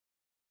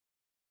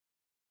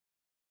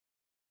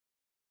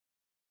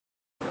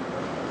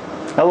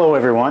Hello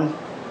everyone.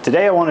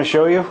 Today I want to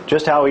show you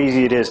just how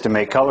easy it is to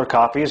make color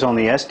copies on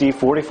the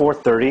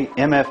SD4430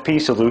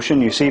 MFP solution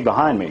you see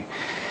behind me.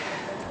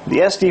 The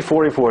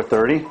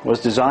SD4430 was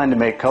designed to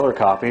make color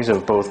copies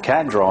of both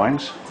CAD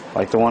drawings,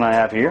 like the one I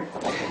have here.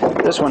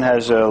 This one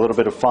has a little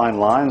bit of fine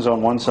lines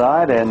on one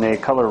side and a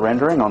color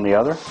rendering on the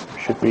other.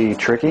 Should be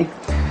tricky.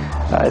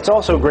 It's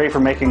also great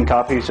for making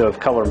copies of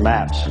color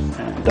maps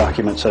and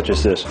documents such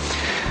as this.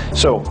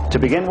 So, to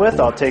begin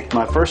with, I'll take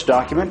my first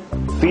document,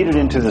 feed it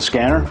into the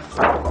scanner,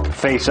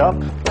 face up,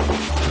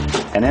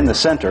 and in the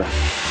center.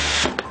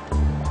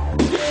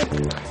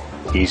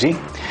 Easy.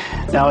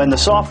 Now in the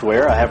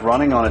software I have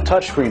running on a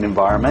touchscreen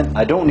environment,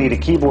 I don't need a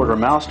keyboard or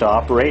mouse to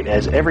operate,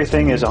 as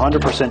everything is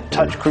 100%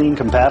 touchscreen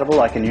compatible.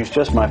 I can use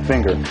just my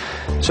finger.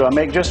 So I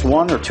make just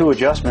one or two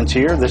adjustments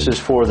here. This is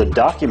for the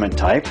document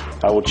type.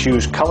 I will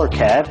choose Color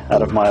CAD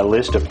out of my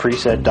list of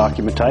preset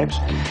document types.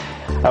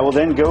 I will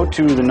then go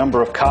to the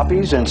number of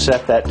copies and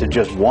set that to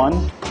just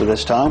one for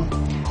this time.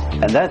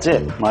 And that's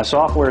it. My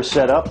software is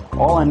set up.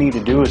 All I need to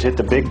do is hit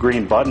the big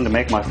green button to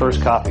make my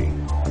first copy.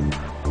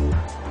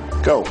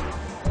 Go.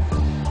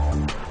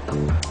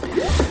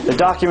 The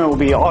document will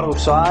be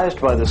auto-sized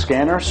by the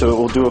scanner, so it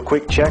will do a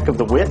quick check of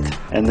the width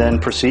and then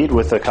proceed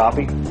with the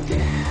copy,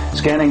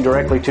 scanning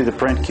directly to the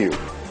print queue.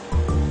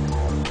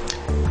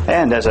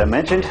 And as I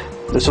mentioned,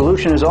 the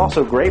solution is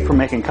also great for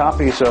making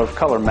copies of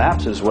color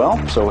maps as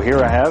well. So here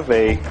I have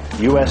a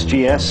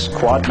USGS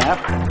quad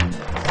map,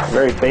 a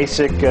very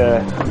basic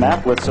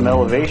map with some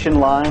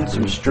elevation lines,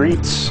 some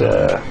streets,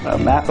 a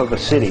map of a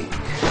city.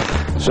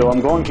 So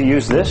I'm going to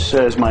use this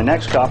as my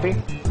next copy.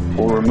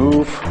 We'll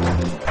remove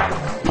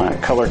my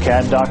color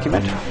CAD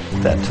document,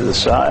 put that to the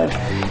side,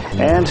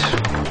 and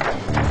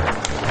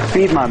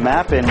feed my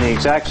map in the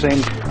exact same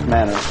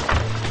manner.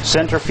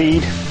 Center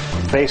feed,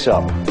 face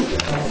up.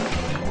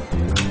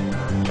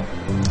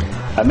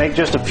 I make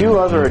just a few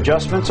other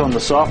adjustments on the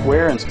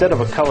software. Instead of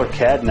a color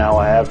CAD, now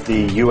I have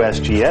the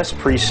USGS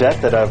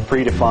preset that I've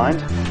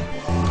predefined.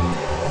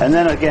 And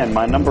then again,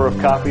 my number of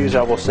copies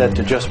I will set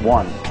to just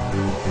one.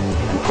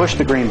 And push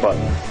the green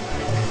button.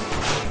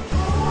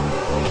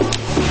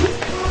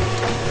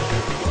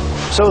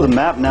 So the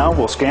map now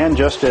will scan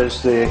just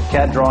as the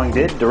CAD drawing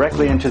did,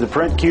 directly into the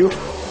print queue.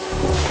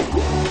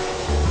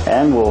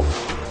 And we'll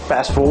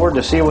fast forward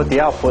to see what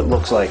the output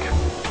looks like.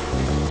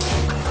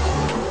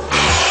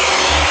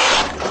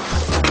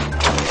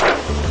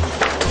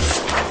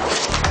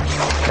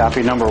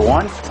 Copy number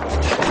one.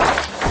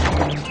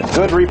 A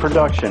good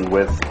reproduction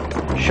with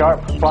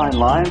sharp, fine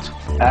lines,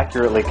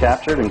 accurately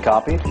captured and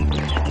copied,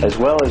 as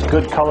well as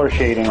good color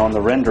shading on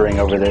the rendering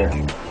over there.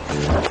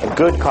 A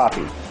good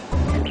copy.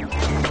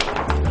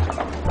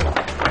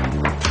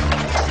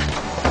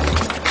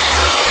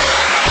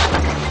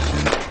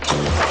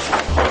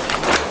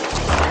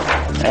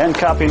 And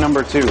copy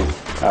number two,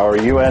 our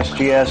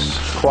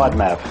USGS quad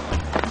map,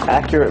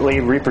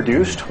 accurately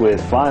reproduced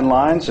with fine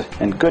lines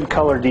and good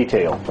color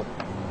detail.